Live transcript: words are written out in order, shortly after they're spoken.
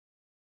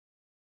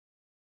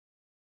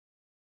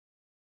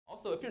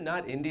Also, if you're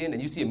not Indian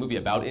and you see a movie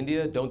about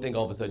India, don't think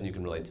all of a sudden you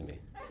can relate to me.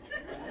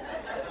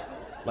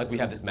 Like we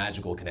have this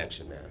magical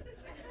connection, man.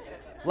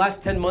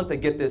 Last 10 months, I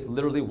get this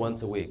literally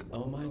once a week.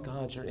 Oh my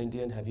God, you're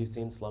Indian. Have you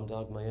seen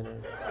Slumdog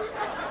Millionaire?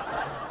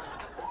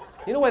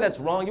 You know why that's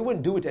wrong? You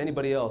wouldn't do it to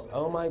anybody else.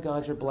 Oh my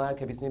God, you're black.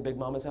 Have you seen Big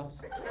Mama's House?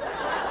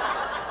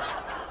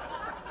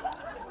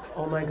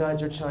 Oh my God,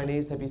 you're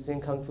Chinese. Have you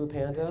seen Kung Fu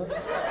Panda?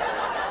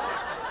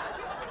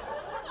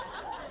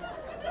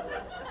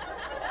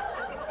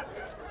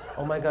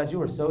 Oh my God,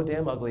 you are so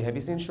damn ugly. Have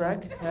you seen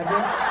Shrek? Have you?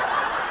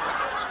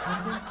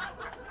 Have you?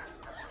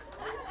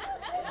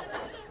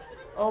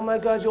 Oh my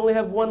God, you only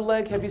have one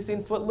leg. Have you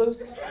seen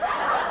Footloose?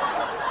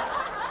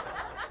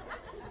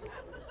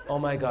 Oh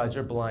my God,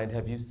 you're blind.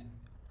 Have you seen...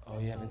 Oh,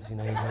 you haven't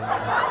seen anything?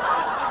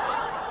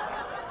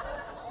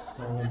 It's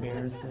so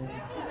embarrassing.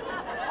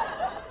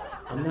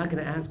 I'm not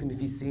gonna ask him if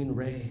he's seen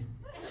Ray.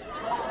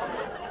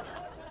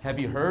 Have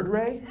you heard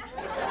Ray?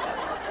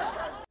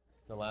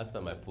 The last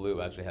time I flew,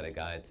 I actually had a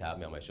guy tap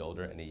me on my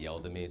shoulder and he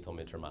yelled at me, told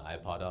me to turn my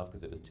iPod off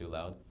because it was too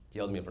loud. He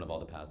yelled at me in front of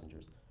all the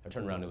passengers. I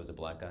turned around, it was a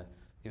black guy.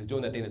 He was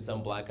doing that thing that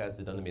some black guys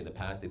have done to me in the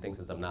past. They think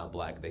since I'm not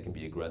black, they can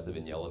be aggressive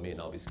and yell at me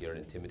and I'll be scared,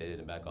 intimidated,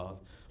 and back off.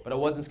 But I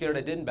wasn't scared,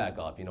 I didn't back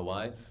off. You know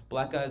why?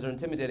 Black guys are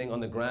intimidating on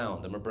the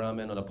ground. I'm a brown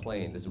man on a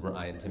plane. This is where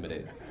I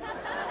intimidate.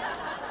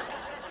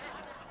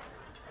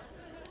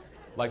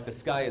 Like the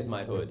sky is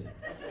my hood.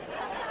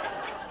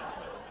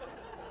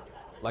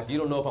 Like you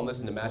don't know if I'm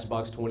listening to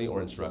Matchbox 20 or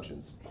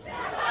instructions.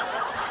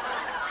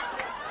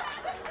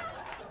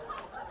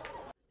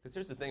 Because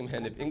here's the thing,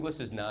 man, if English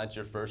is not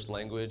your first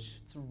language,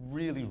 it's a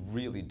really,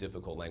 really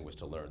difficult language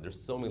to learn. There's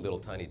so many little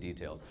tiny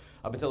details.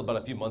 Up until about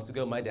a few months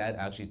ago, my dad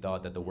actually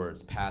thought that the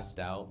words passed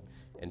out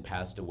and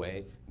passed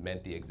away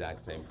meant the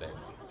exact same thing.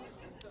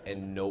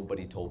 And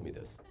nobody told me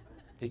this.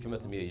 He came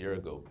up to me a year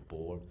ago,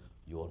 boy,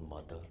 your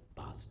mother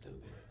passed away.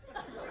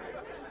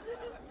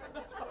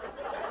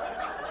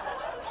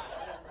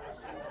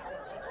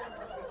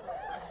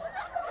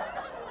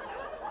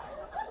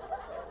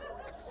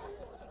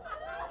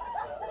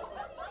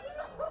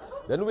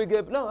 Then we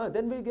gave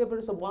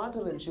her some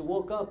water and she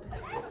woke up.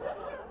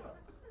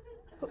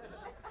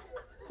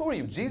 Who are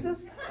you,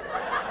 Jesus?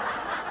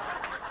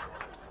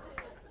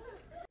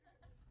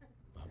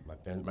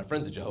 My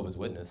friend's a Jehovah's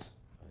Witness.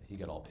 He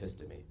got all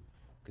pissed at me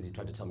because he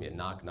tried to tell me a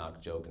knock-knock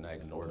joke and I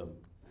ignored him.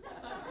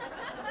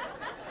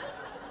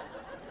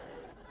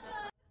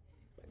 My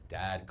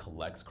dad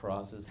collects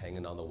crosses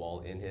hanging on the wall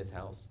in his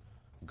house.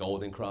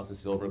 Golden crosses,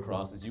 silver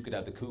crosses. You could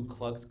have the Ku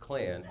Klux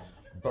Klan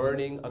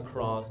burning a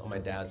cross on my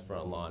dad's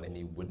front lawn and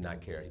he would not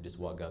care. He'd just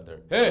walk out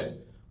there. Hey,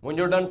 when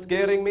you're done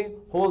scaring me,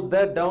 hose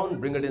that down,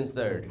 bring it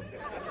inside.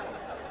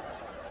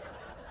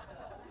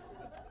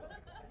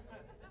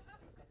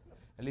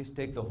 At least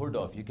take the hood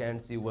off. You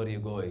can't see where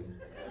you're going.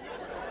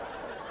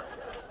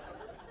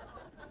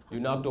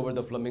 You knocked over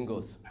the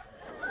flamingos.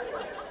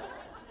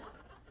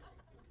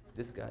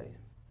 This guy.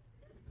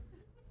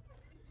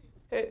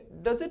 Hey,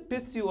 does it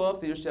piss you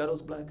off that your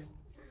shadow's black?